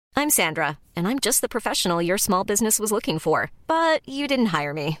I'm Sandra, and I'm just the professional your small business was looking for. But you didn't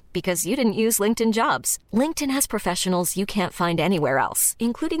hire me because you didn't use LinkedIn Jobs. LinkedIn has professionals you can't find anywhere else,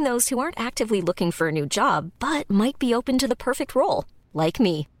 including those who aren't actively looking for a new job, but might be open to the perfect role, like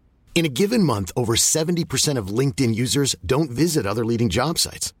me. In a given month, over 70% of LinkedIn users don't visit other leading job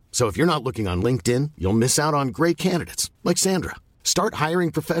sites. So if you're not looking on LinkedIn, you'll miss out on great candidates like Sandra. Start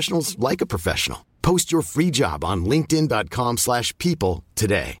hiring professionals like a professional. Post your free job on linkedin.com/people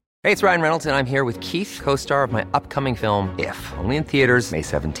today. Hey, it's Ryan Reynolds, and I'm here with Keith, co-star of my upcoming film, If, only in theaters May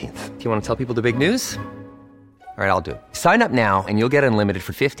 17th. Do you want to tell people the big news? All right, I'll do it. Sign up now and you'll get unlimited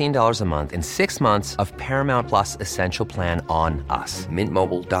for $15 a month and 6 months of Paramount Plus Essential Plan on us.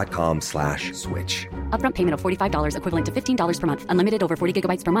 MintMobile.com/switch. Upfront payment of $45 equivalent to $15 per month. Unlimited over 40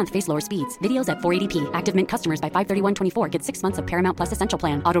 gigabytes per month. Face lower speeds. Videos at 480p. Active Mint customers by 531.24 get 6 months of Paramount Plus Essential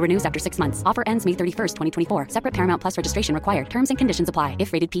Plan. Auto renews after 6 months. Offer ends May 31st, 2024. Separate Paramount Plus registration required. Terms and conditions apply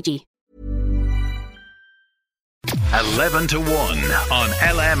if rated PG. 11 to 1 on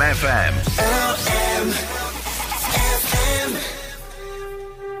LMFM.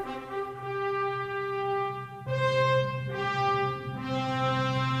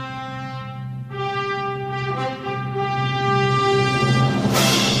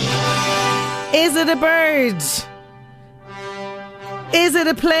 Is it a bird? Is it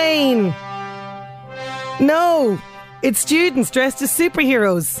a plane? No, it's students dressed as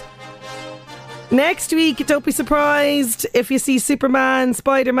superheroes. Next week, don't be surprised if you see Superman,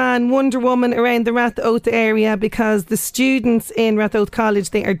 Spider-Man, Wonder Woman around the Rathouth area, because the students in Rathouth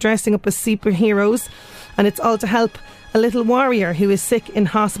College, they are dressing up as superheroes, and it's all to help a little warrior who is sick in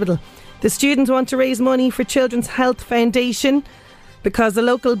hospital. The students want to raise money for Children's Health Foundation because a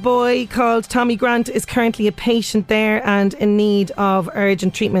local boy called Tommy Grant is currently a patient there and in need of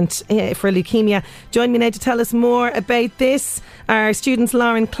urgent treatment for leukemia. Join me now to tell us more about this. Our students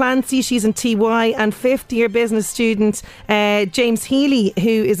Lauren Clancy, she's in TY, and fifth year business student James Healy,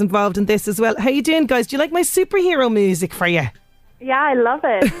 who is involved in this as well. How you doing, guys? Do you like my superhero music for you? Yeah, I love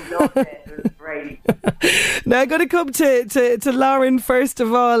it. It was great. Now I'm going to come to Lauren first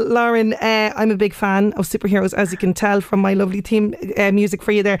of all. Lauren, I'm a big fan of superheroes, as you can tell from my lovely theme music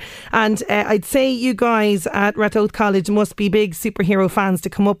for you there. And I'd say you guys at Rathouth College must be big superhero fans to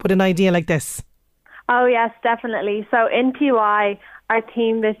come up with an idea like this. Oh yes, definitely. So in TY, our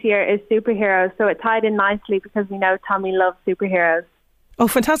theme this year is superheroes. So it tied in nicely because we know Tommy loves superheroes. Oh,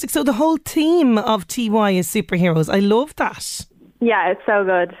 fantastic. So the whole theme of TY is superheroes. I love that. Yeah, it's so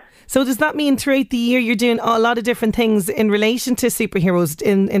good. So does that mean throughout the year you're doing a lot of different things in relation to superheroes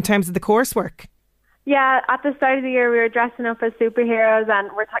in terms of the coursework? Yeah, at the start of the year we were dressing up as superheroes,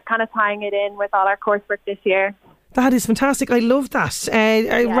 and we're kind of tying it in with all our coursework this year. That is fantastic. I love that.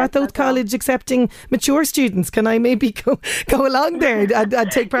 Rathouth College accepting mature students. Can I maybe go along there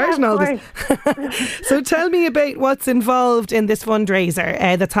and take part in all this? So tell me about what's involved in this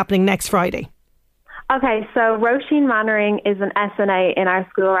fundraiser that's happening next Friday. Okay, so Roisin Mannering is an SNA in our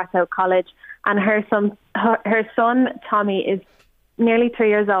school, Rathouth College, and her son Tommy is nearly 3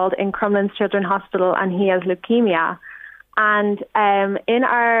 years old in Crumlin's Children's Hospital, and he has leukemia. And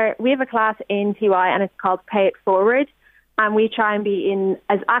we have a class in TY, and it's called Pay It Forward, and we try and be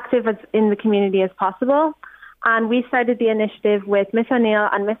as active as in the community as possible. And we started the initiative with Miss O'Neill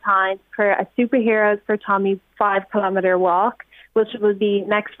and Miss Hines for a Superheroes for Tommy 5-kilometre walk, which will be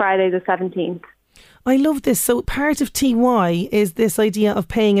next Friday the 17th. I love this. So part of TY is this idea of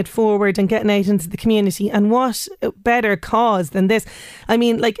paying it forward and getting out into the community. And what better cause than this? I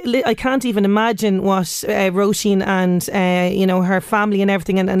mean, like, I can't even imagine what Roisin and, her family and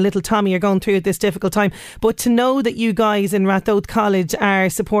everything and little Tommy are going through at this difficult time. But to know that you guys in Rathouth College are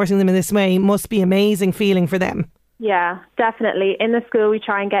supporting them in this way must be an amazing feeling for them. Yeah, definitely. In the school, we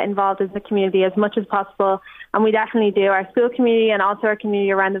try and get involved as the community as much as possible. And we definitely do. Our school community and also our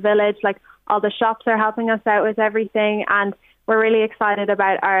community around the village, like, all the shops are helping us out with everything, and we're really excited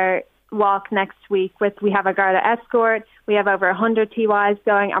about our walk next week. We have a Garda escort, we have over 100 TYs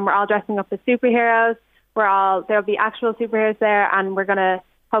going, and we're all dressing up as superheroes. There'll be actual superheroes there, and we're going to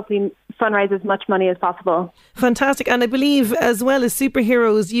hopefully fundraise as much money as possible. Fantastic. And I believe as well as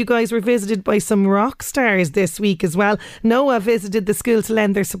superheroes, you guys were visited by some rock stars this week as well. Noah visited the school to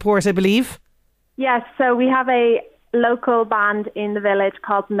lend their support, I believe. Yes, so we have a local band in the village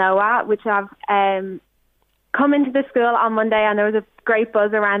called Noah, which have come into the school on Monday, and there was a great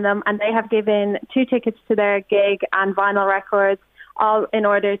buzz around them, and they have given 2 tickets to their gig and vinyl records, all in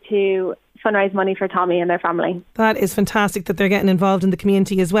order to fundraise money for Tommy and their family. That is fantastic that they're getting involved in the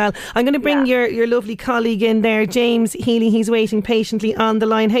community as well. I'm going to bring your lovely colleague in there, James Healy. He's waiting patiently on the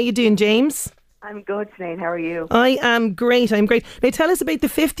line. How you doing, James? I'm good, Sinead. How are you? I am great. I'm great. Now tell us about the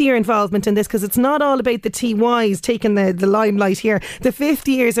 5th year involvement in this, because it's not all about the TYs taking the limelight here. The 5th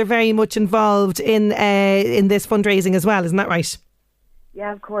years are very much involved in this fundraising as well, isn't that right?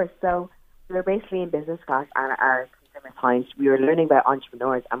 Yeah, of course. So we were basically in business class and our consumer science. We were learning about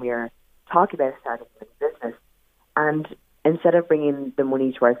entrepreneurs and we were talking about starting a business. And instead of bringing the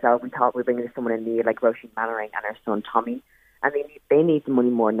money to ourselves, we thought we'd bring it to someone in need, like Roisin Mannering and our son Tommy. And they need the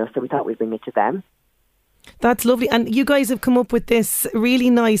money more than us, so we thought we'd bring it to them. That's lovely. And you guys have come up with this really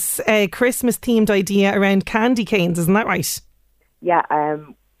nice Christmas-themed idea around candy canes, isn't that right? Yeah,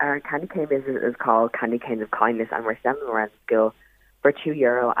 our candy cane business is called Candy Canes of Kindness, and we're selling them around the school for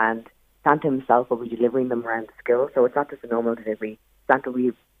 €2, and Santa himself will be delivering them around the school, so it's not just a normal delivery. Santa will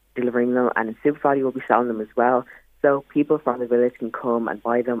be delivering them, and SuperValu will be selling them as well. So people from the village can come and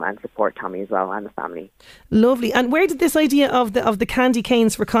buy them and support Tommy as well and the family. Lovely. And where did this idea of the candy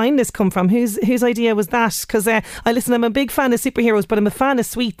canes for kindness come from? Whose idea was that? Because I'm a big fan of superheroes, but I'm a fan of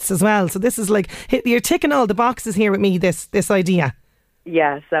sweets as well. So this is like, you're ticking all the boxes here with me, this idea.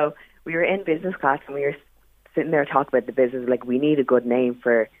 Yeah, so we were in business class and we were sitting there talking about the business, like we need a good name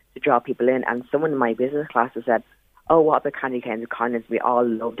to draw people in. And someone in my business class has said, oh, what about Candy Canes of Kindness? We all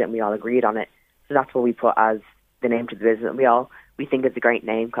loved it and we all agreed on it. So that's what we put as the name to the business. We think it's a great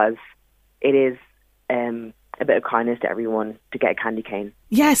name because it is a bit of kindness to everyone to get a candy cane.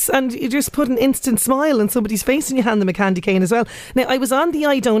 Yes, and you just put an instant smile on somebody's face when you hand them a candy cane as well. Now, I was on the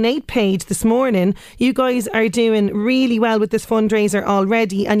I Donate page this morning. You guys are doing really well with this fundraiser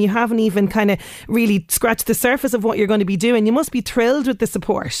already, and you haven't even kind of really scratched the surface of what you're going to be doing. You must be thrilled with the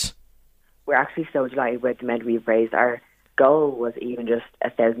support. We're actually so delighted with the amount we've raised. Our goal was even just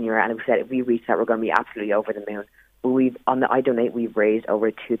 €1,000, and we said if we reach that, we're going to be absolutely over the moon. But on the I Donate, we've raised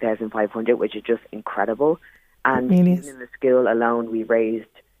over 2,500, which is just incredible. And really in the school alone, we raised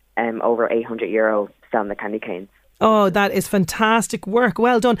over €800 selling the candy canes. Oh, that is fantastic work.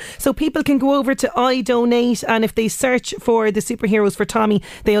 Well done. So people can go over to I Donate, and if they search for the Superheroes for Tommy,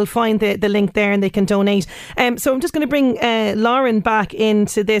 they'll find the link there and they can donate. So I'm just going to bring Lauren back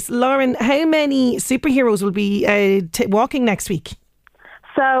into this. Lauren, how many superheroes will be walking next week?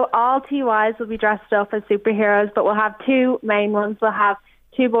 So all TYs will be dressed up as superheroes, but we'll have two main ones. We'll have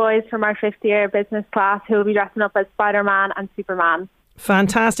two boys from our 5th year business class who will be dressing up as Spider-Man and Superman.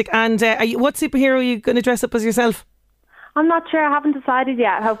 Fantastic. And what superhero are you going to dress up as yourself? I'm not sure. I haven't decided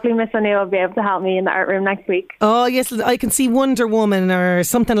yet. Hopefully Miss O'Neill will be able to help me in the art room next week. Oh yes, I can see Wonder Woman or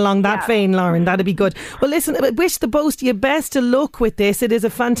something along that vein, Lauren. That'd be good. Well listen, I wish the both of you best of luck with this. It is a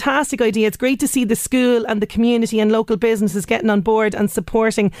fantastic idea. It's great to see the school and the community and local businesses getting on board and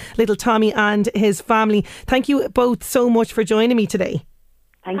supporting little Tommy and his family. Thank you both so much for joining me today.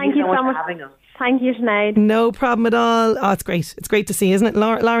 Thank you so much for having us. Thank you, Sinead. No problem at all. Oh, it's great. It's great to see, isn't it?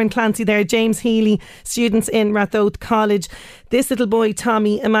 Lauren Clancy there, James Healy, students in Rathoath College. This little boy,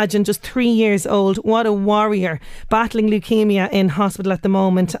 Tommy, imagine just 3 years old. What a warrior. Battling leukemia in hospital at the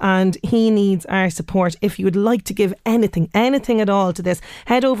moment, and he needs our support. If you would like to give anything at all to this,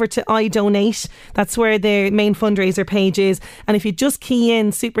 head over to I Donate. That's where the main fundraiser page is. And if you just key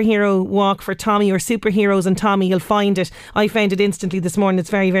in Superhero Walk for Tommy or Superheroes and Tommy, you'll find it. I found it instantly this morning. It's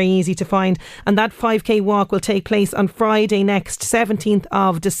very, very easy to find. And that 5k walk will take place on Friday next, 17th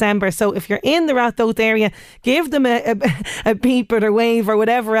of December. So if you're in the Rathoath area, give them a beep or a wave or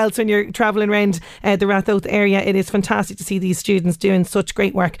whatever else when you're travelling around the Rathoath area. It is fantastic to see these students doing such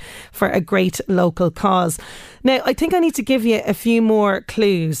great work for a great local cause. Now, I think I need to give you a few more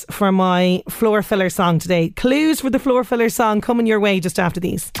clues for my floor filler song today. Clues for the floor filler song coming your way just after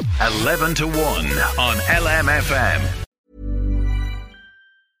these. 11 to 1 on LMFM.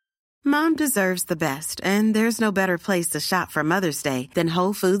 Mom deserves the best, and there's no better place to shop for Mother's Day than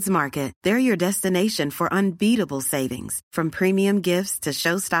Whole Foods Market. They're your destination for unbeatable savings, from premium gifts to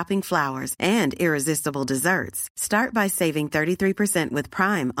show-stopping flowers and irresistible desserts. Start by saving 33% with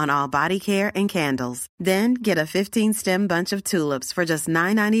Prime on all body care and candles. Then get a 15-stem bunch of tulips for just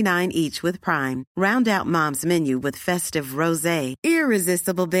 $9.99 each with Prime. Round out Mom's menu with festive rosé,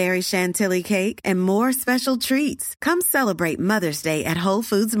 irresistible berry chantilly cake, and more special treats. Come celebrate Mother's Day at Whole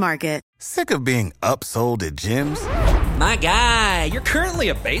Foods Market. Sick of being upsold at gyms? My guy, you're currently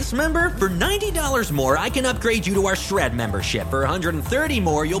a base member? For $90 more, I can upgrade you to our Shred membership. For $130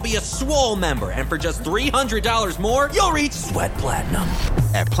 more, you'll be a Swole member. And for just $300 more, you'll reach Sweat Platinum.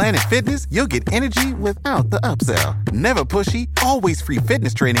 At Planet Fitness, you'll get energy without the upsell. Never pushy, always free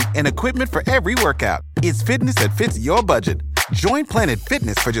fitness training and equipment for every workout. It's fitness that fits your budget. Join Planet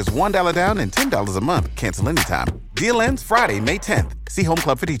Fitness for just $1 down and $10 a month. Cancel anytime. Deal ends Friday, May 10th. See Home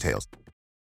Club for details.